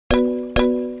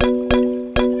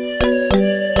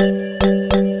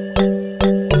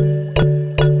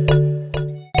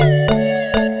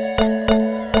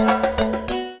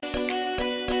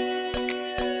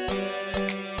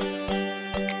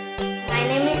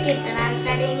Kirtan. I am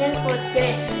studying in 4th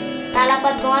grade.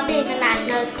 Padmavati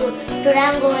International School. Today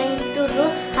I am going to do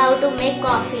how to make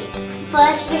coffee.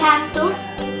 First we have to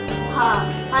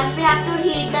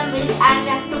heat the milk and we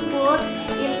have to pour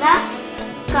in the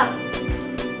cup.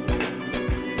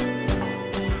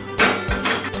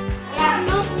 We have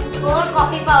to pour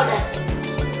coffee powder.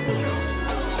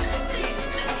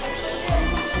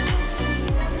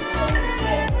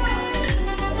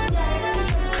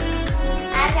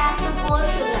 And we have to pour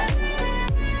sugar.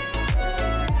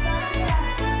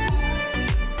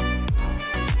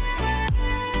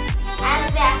 And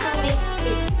we have to mix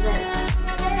it well.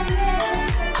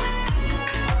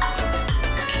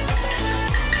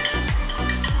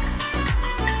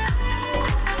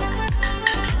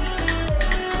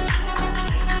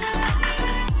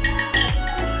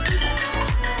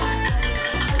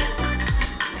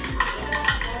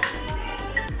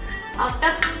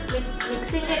 After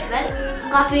mixing it well,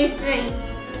 coffee is ready.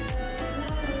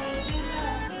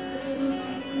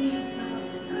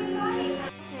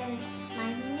 Friends, my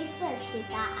name is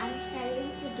Varshita. I'm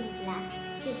studying second class.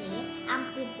 Today, I'm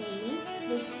preparing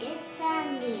biscuit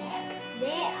sandwich.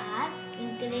 There are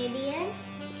ingredients: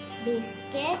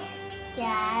 biscuits,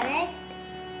 carrot,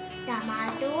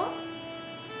 tomato,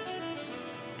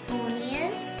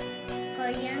 onions,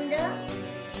 coriander,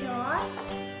 sauce,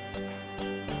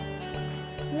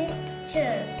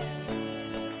 mixture.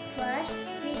 First,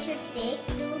 we should take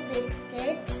 2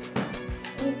 biscuits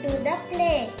into the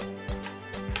plate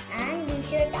and we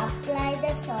should apply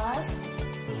the sauce.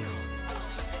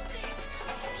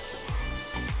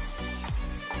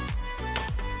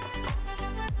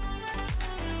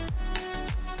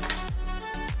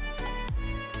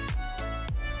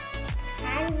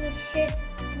 And we should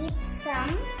keep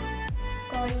some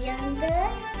coriander,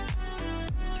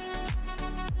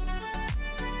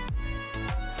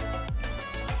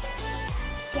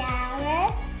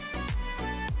 carrot,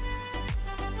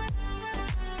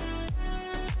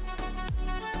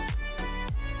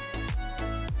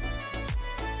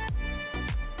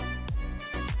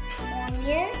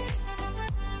 onions,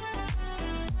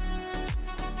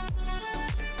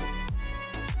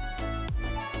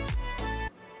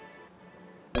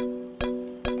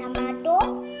 tomato,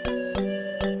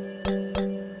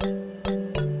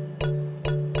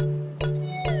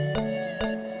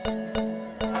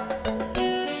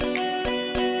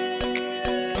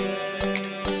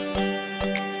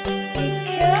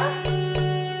 mixture,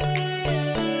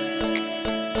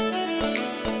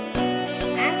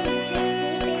 and we should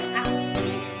keep it a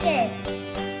biscuit.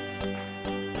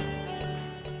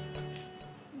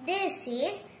 This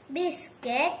is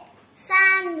biscuit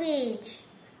sandwich.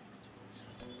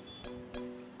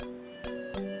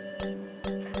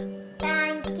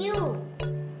 Thank you.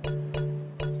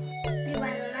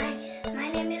 Everyone, my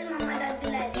name is Muhammad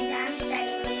Abdul Aziz. I'm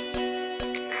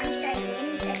studying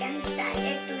in second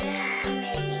standard. Today I am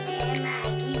making a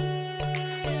Maggi.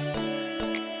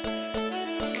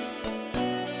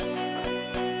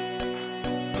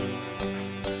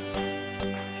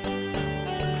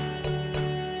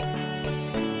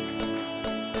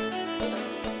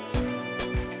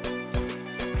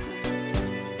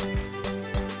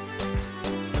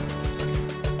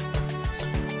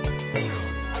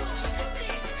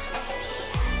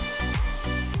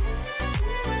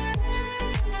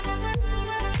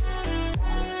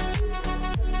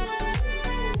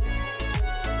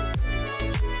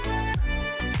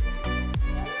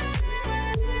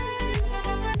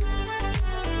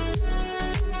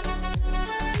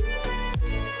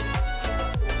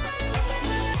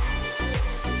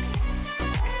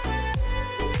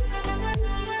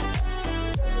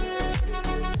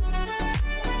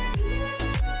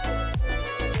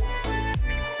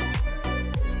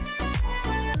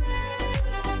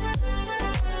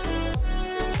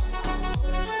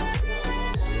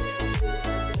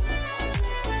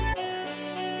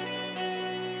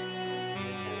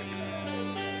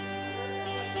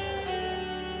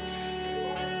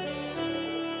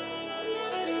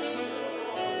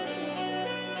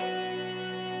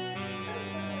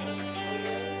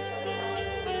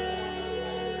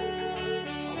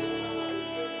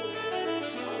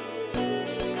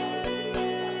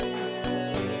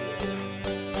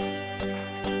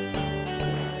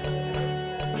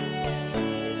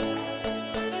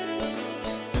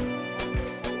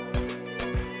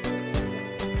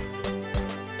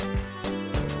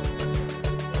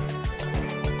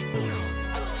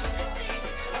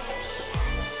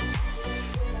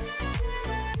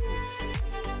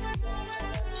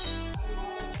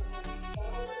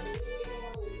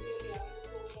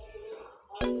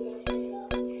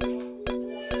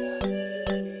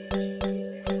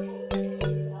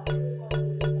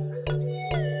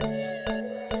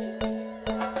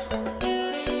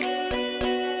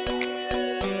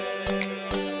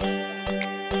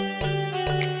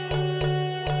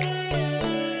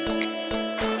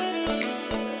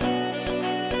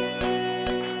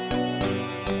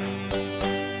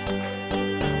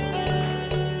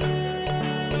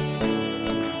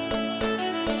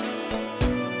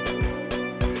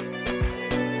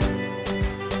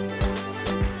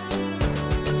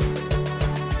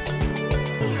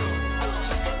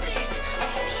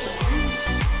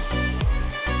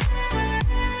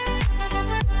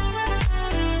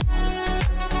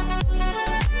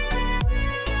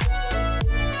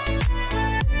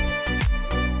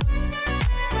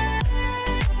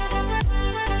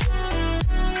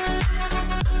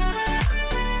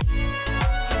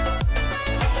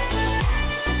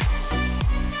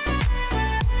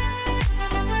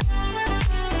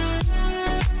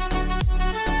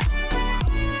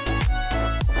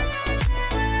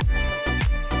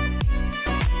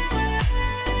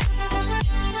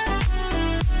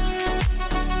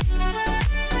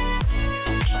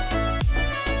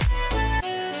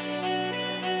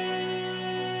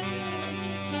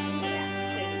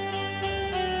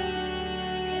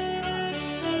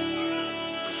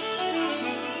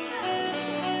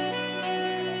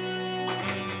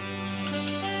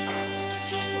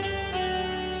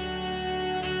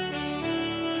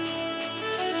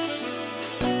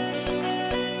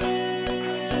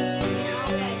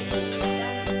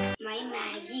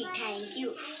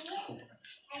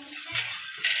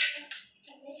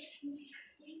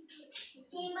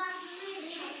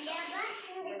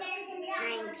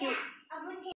 Thank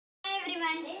you. Hi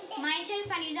everyone, myself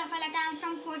Aliza Falaka. I am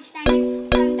from 4th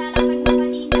standard from Talapat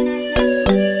Bhavati International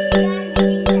School.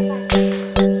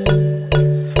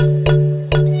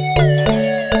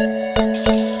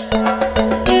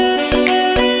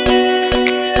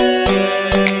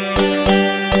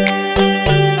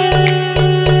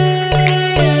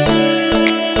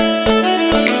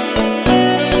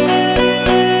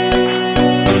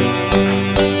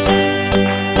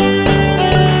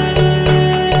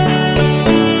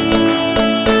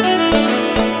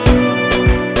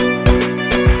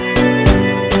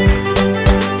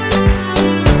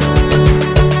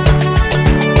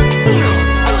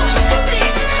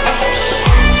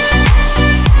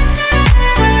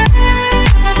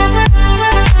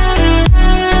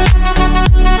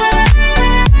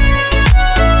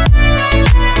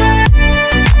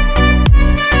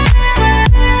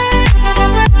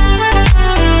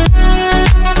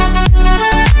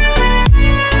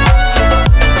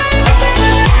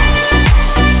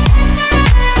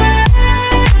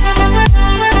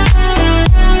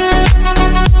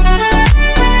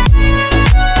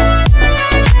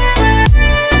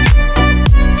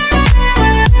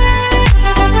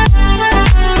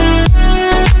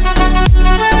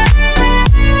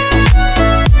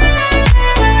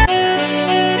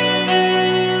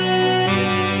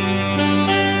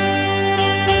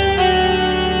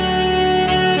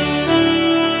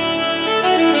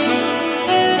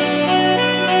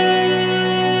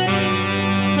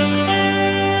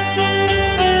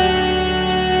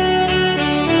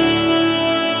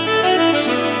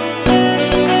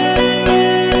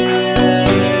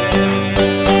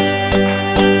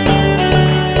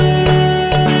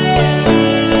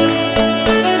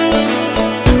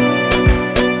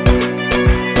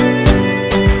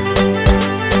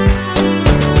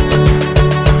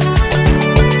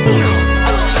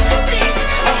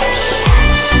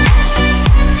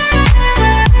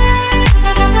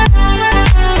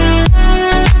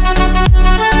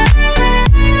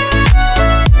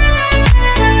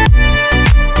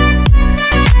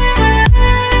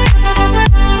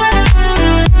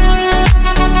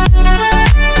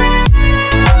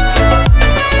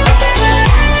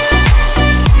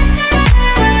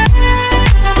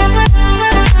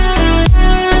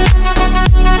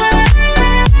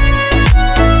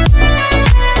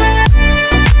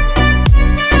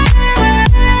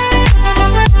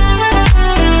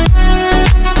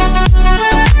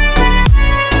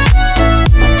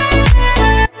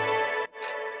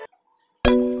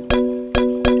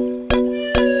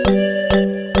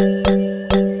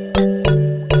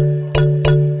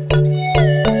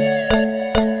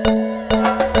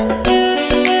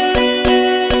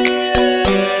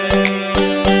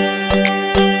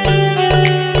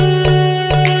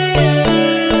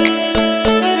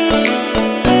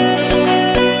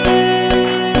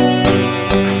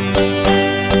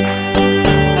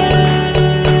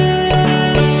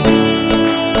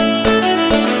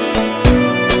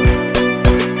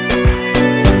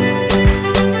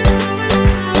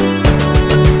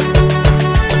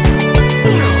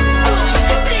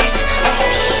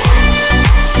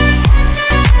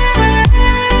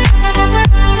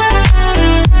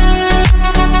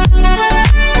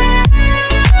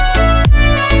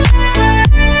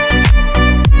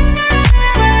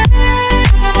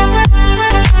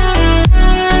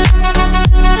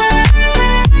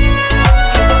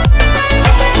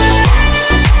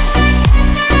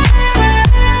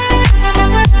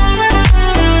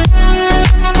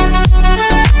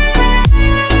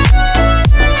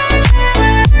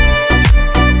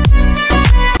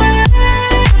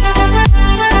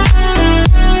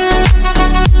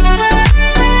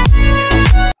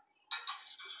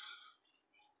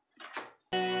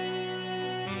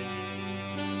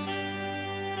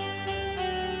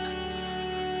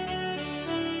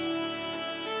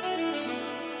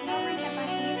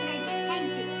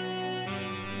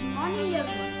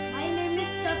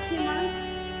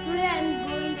 Today I am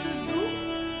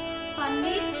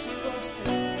making chapati.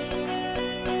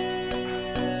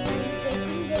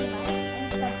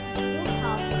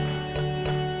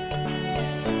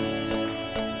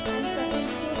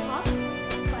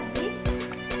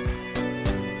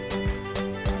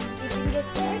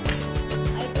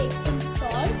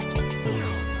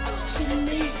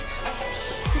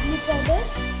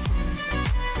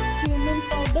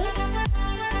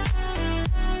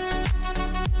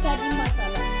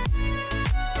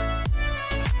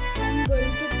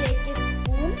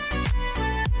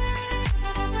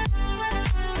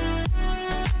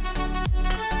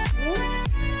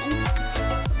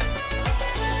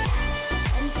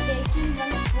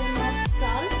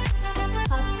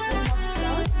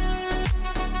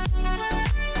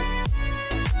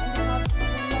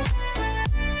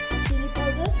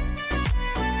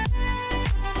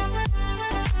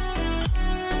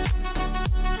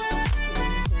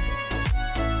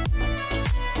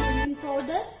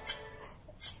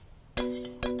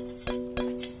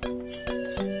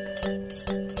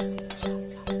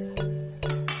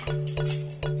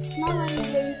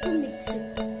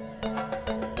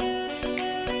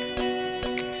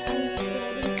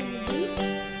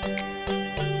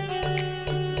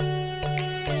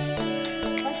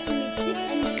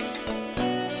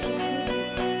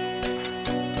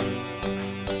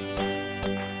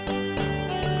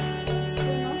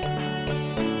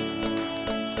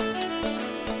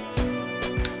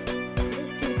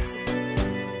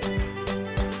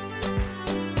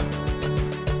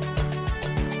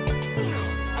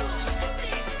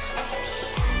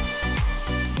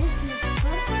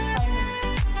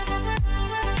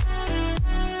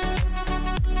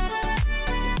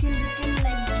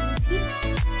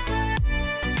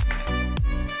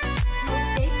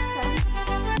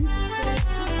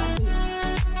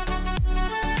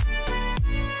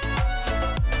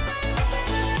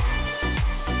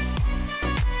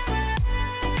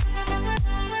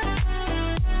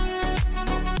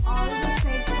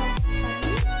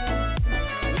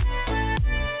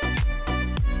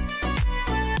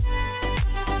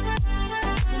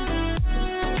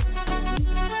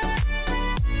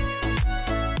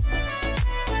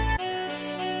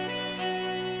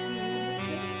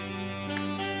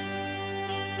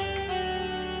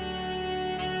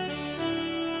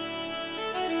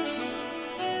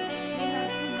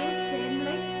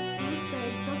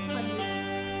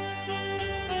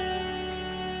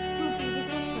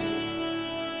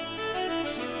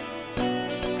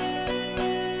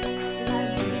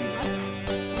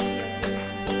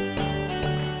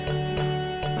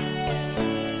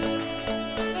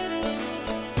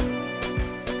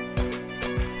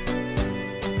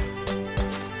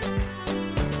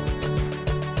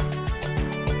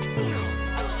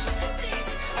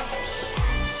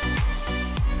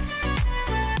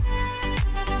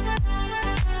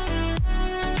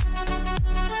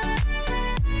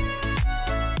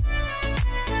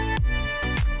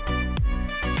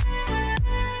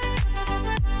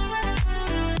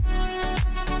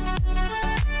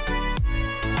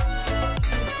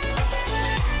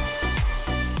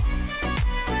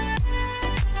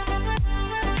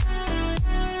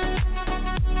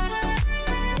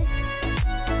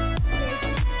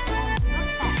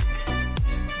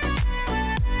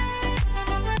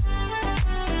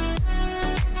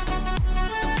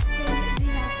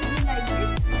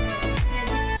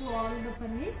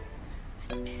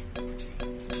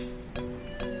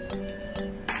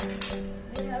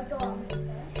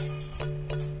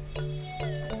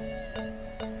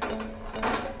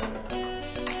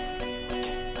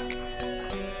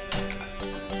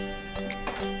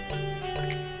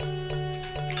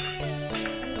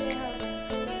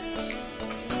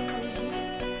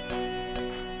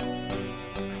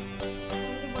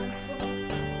 1 spoon of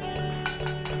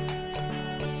ghee.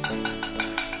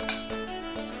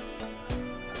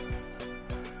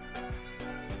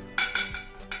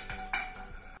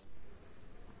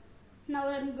 Now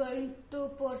I am going to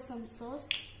pour some sauce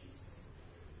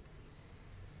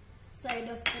side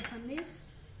of the paneer.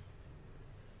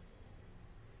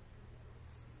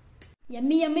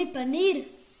 Yummy paneer.